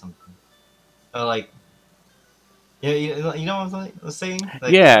boss or something, or like yeah, you know what I'm saying,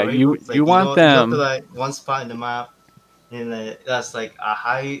 like Yeah, a raid boss. you Like you want go you go to them. like one spot in the map, and that's like a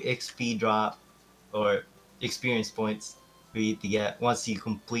high XP drop or experience points for you to get once you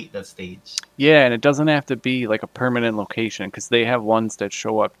complete that stage. Yeah, and it doesn't have to be like a permanent location because they have ones that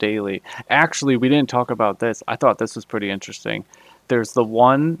show up daily. Actually, we didn't talk about this. I thought this was pretty interesting. There's the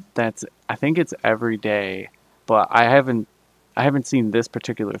one that's I think it's every day, but I haven't seen this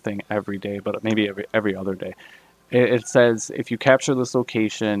particular thing every day, but maybe every other day. It says if you capture this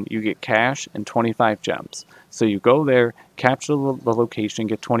location, you get cash and 25 gems. So you go there, capture the location,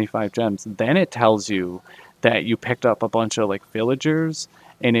 get 25 gems. Then it tells you that you picked up a bunch of like villagers,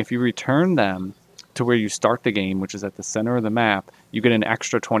 and if you return them to where you start the game, which is at the center of the map, you get an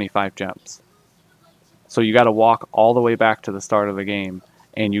extra 25 gems. So you got to walk all the way back to the start of the game,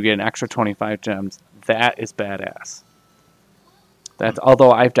 and you get an extra 25 gems. That is badass. Hmm. That's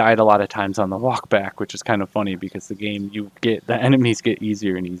although I've died a lot of times on the walk back, which is kind of funny because the enemies get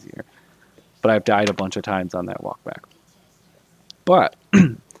easier and easier. But I've died a bunch of times on that walk back. But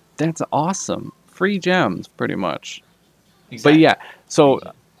that's awesome. Free gems, pretty much. But Exactly. yeah, so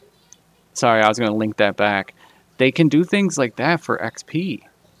Region. sorry, I was gonna link that back. They can do things like that for XP.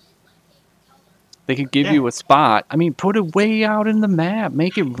 They could give Yeah. you a spot. I mean, put it way out in the map.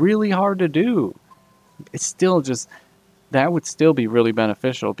 Make it really hard to do. It's still just that would still be really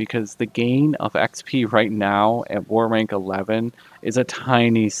beneficial because the gain of XP right now at War Rank 11 is a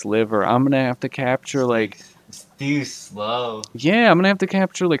tiny sliver. I'm gonna have to capture like It's too slow. yeah, I'm gonna have to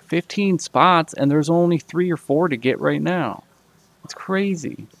capture like 15 spots, and there's only 3 or 4 to get right now. It's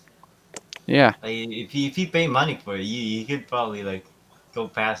crazy. Yeah, Like if you pay money for it, you could probably like go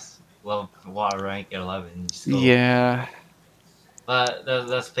past level water rank at 11 and just go. yeah, But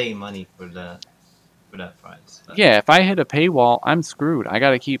that's paying money for that price. But yeah. If I hit a paywall, I'm screwed. I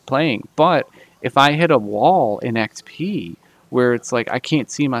gotta keep playing. But if I hit a wall in XP where it's like I can't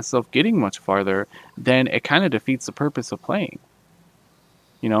see myself getting much farther, then it kind of defeats the purpose of playing.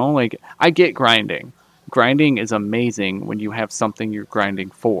 You know, like I get grinding. Grinding is amazing when you have something you're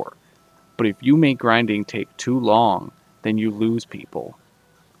grinding for. But if you make grinding take too long, then you lose people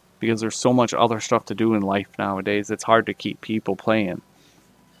because there's so much other stuff to do in life nowadays. It's hard to keep people playing.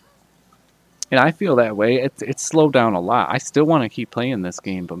 And I feel that way. It's slowed down a lot. I still want to keep playing this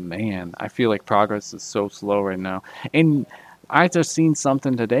game, but man, I feel like progress is so slow right now. And I just seen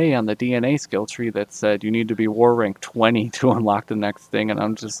something today on the DNA skill tree that said you need to be war rank 20 to unlock the next thing, and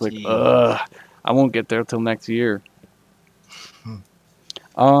I'm just like, jeez. ugh, I won't get there till next year. Hmm.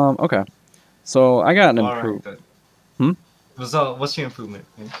 Okay. So I got an Water rank. improve. Hmm? So what's your improvement?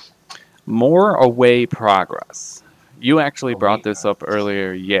 More away progress. You actually brought Away this up progress.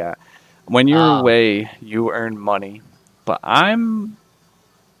 earlier. Yeah. When you're Ah, away, you earn money. But I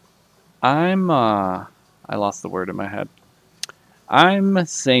lost the word in my head. I'm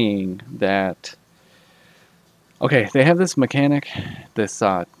saying that okay, they have this mechanic, this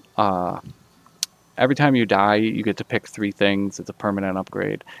uh every time you die, you get to pick 3 things. It's a permanent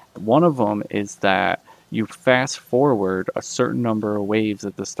upgrade. One of them is that you fast forward a certain number of waves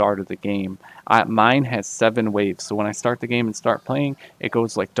at the start of the game. Mine has 7 waves, so when I start the game and start playing, it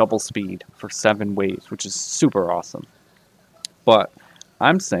goes like double speed for 7 waves, which is super awesome. But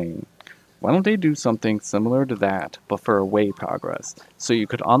I'm saying, why don't they do something similar to that, but for away progress? So you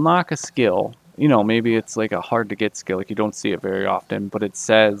could unlock a skill. Maybe it's like a hard to get skill, like you don't see it very often, but it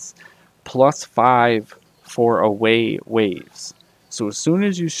says +5 for away waves. So as soon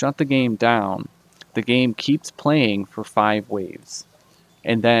as you shut the game down, the game keeps playing for 5 waves.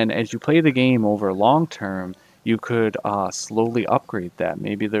 And then as you play the game over long term, you could slowly upgrade that.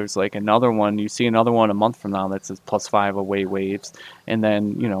 Maybe there's like another one, you see another one a month from now that says +5 away waves, and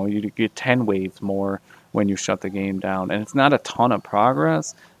then you get 10 waves more when you shut the game down. And it's not a ton of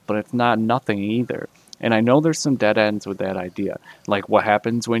progress, but it's not nothing either. And I know there's some dead ends with that idea. Like what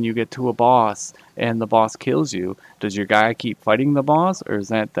happens when you get to a boss and the boss kills you? Does your guy keep fighting the boss, or is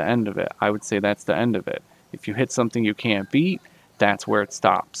that the end of it? I would say that's the end of it. If you hit something you can't beat, that's where it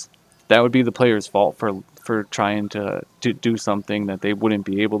stops. That would be the player's fault for trying to do something that they wouldn't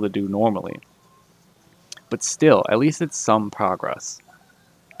be able to do normally. But still, at least it's some progress.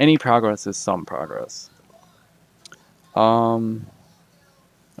 Any progress is some progress. Um.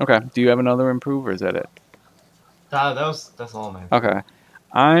 Okay. Do you have another improve, or is that it? That's all my food. Okay.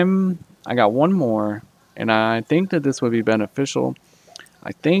 I got one more, and I think that this would be beneficial.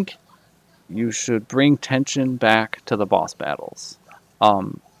 I think you should bring tension back to the boss battles.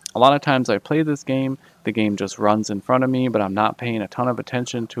 Um, a lot of times I play this game, the game just runs in front of me, but I'm not paying a ton of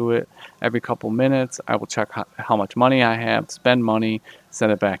attention to it. Every couple minutes, I will check how much money I have, spend money, set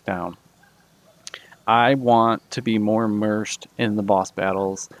it back down. I want to be more immersed in the boss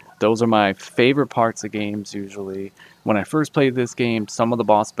battles. Those are my favorite parts of games usually. When I first played this game, some of the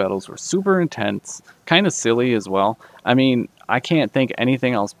boss battles were super intense, kind of silly as well. I mean, I can't think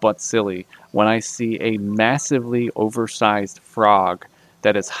anything else but silly when I see a massively oversized frog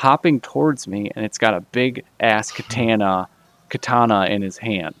that is hopping towards me and it's got a big ass katana in his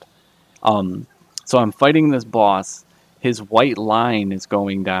hand. Um, so I'm fighting this boss. His white line is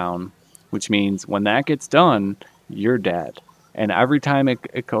going down, which means when that gets done, you're dead. And every time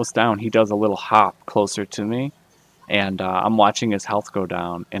it goes down, he does a little hop closer to me. And I'm watching his health go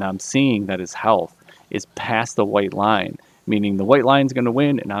down. And I'm seeing that his health is past the white line, meaning the white line's going to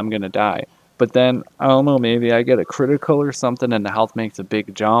win and I'm going to die. But then, I don't know, maybe I get a critical or something and the health makes a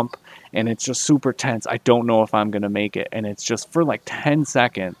big jump. And it's just super tense. I don't know if I'm going to make it. And it's just for like 10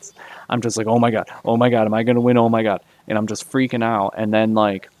 seconds. I'm just like, oh my God, am I going to win? Oh my God. And I'm just freaking out. And then,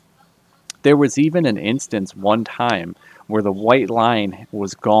 like, there was even an instance one time where the white line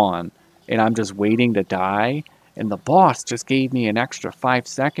was gone and I'm just waiting to die. And the boss just gave me an extra 5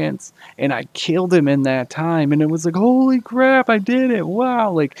 seconds and I killed him in that time. And it was like, holy crap, I did it.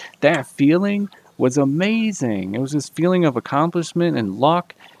 Wow. Like that feeling was amazing. It was this feeling of accomplishment and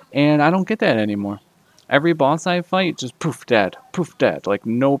luck. And I don't get that anymore. Every boss I fight, just poof, dead. Like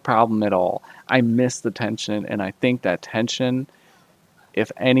no problem at all. I miss the tension. And I think that tension,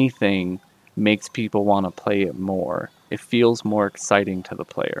 if anything, makes people want to play it more. It feels more exciting to the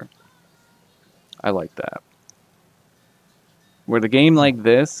player. I like that. Where the game Hmm. like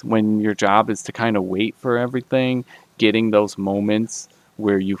this, when your job is to kind of wait for everything, getting those moments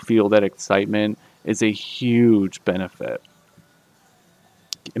where you feel that excitement is a huge benefit.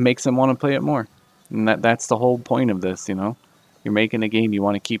 It makes them want to play it more. And that's the whole point of this. You're making a game, you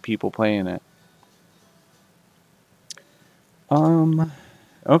want to keep people playing it. Um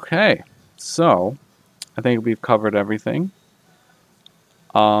okay. So, I think we've covered everything.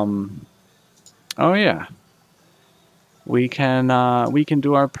 Um oh yeah. We can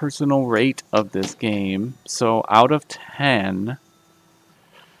do our personal rate of this game. So out of 10,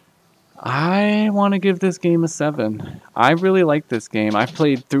 I want to give this game a 7. I really like this game. I've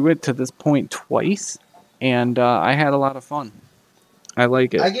played through it to this point twice, and I had a lot of fun. I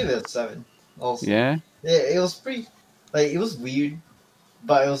like it. I give it a 7. Also, Yeah, it was pretty like it was weird,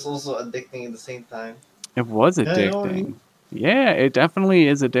 but it was also addicting at the same time. it was You know what I addicting. mean? Yeah, it definitely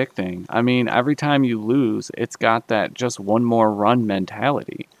is addicting. I mean, every time you lose, it's got that just one more run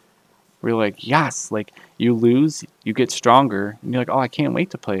mentality. We're like, yes, like you lose, you get stronger, and you're like, oh, I can't wait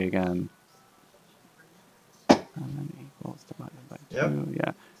to play again. And then equals divided by Yep. 2,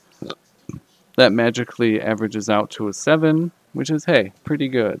 yeah. That magically averages out to a 7, which is, hey, pretty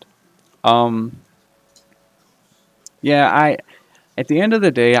good. Um, yeah, at the end of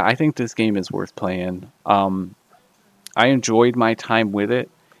the day, I think this game is worth playing. I enjoyed my time with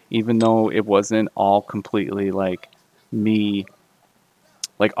it, even though it wasn't all completely like me,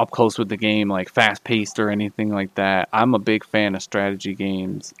 like up close with the game, like fast paced or anything like that. I'm a big fan of strategy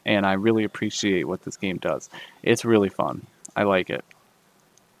games, and I really appreciate what this game does. It's really fun. I like it.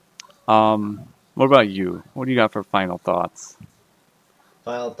 What about you? What do you got for final thoughts?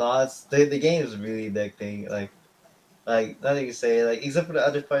 Final thoughts. The game is really addicting. Like Like nothing to say. Like except for the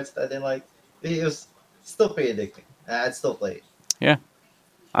other parts that I didn't like, it was still pretty addicting. I'd still play it. Yeah,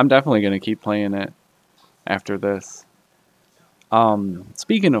 I'm definitely gonna keep playing it after this.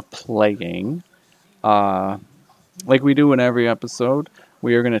 Speaking of playing, uh, like we do in every episode,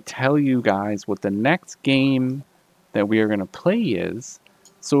 we are gonna tell you guys what the next game that we are gonna play is.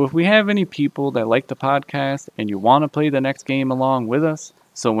 So if we have any people that like the podcast and you want to play the next game along with us,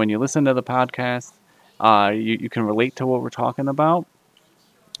 so when you listen to the podcast, you can relate to what we're talking about.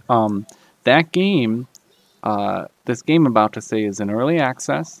 Um, that game, this game I'm about to say is in early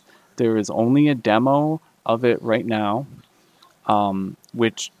access. There is only a demo of it right now,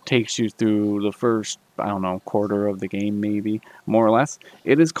 which takes you through the first, I don't know, quarter of the game, maybe, more or less.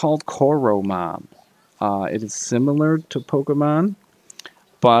 It is called Koromon. It is similar to Pokemon,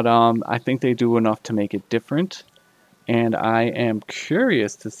 but I think they do enough to make it different. And I am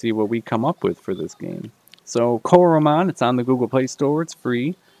curious to see what we come up with for this game. So, Koromon, it's on the Google Play Store, it's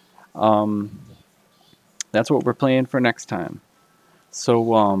free. Um, that's what we're playing for next time.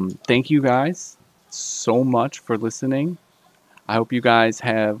 So, thank you guys so much for listening. I hope you guys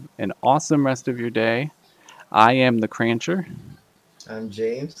have an awesome rest of your day. I am the Crancher, I'm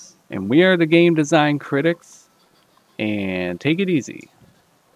James. and we are the Game Design Critics. And take it easy.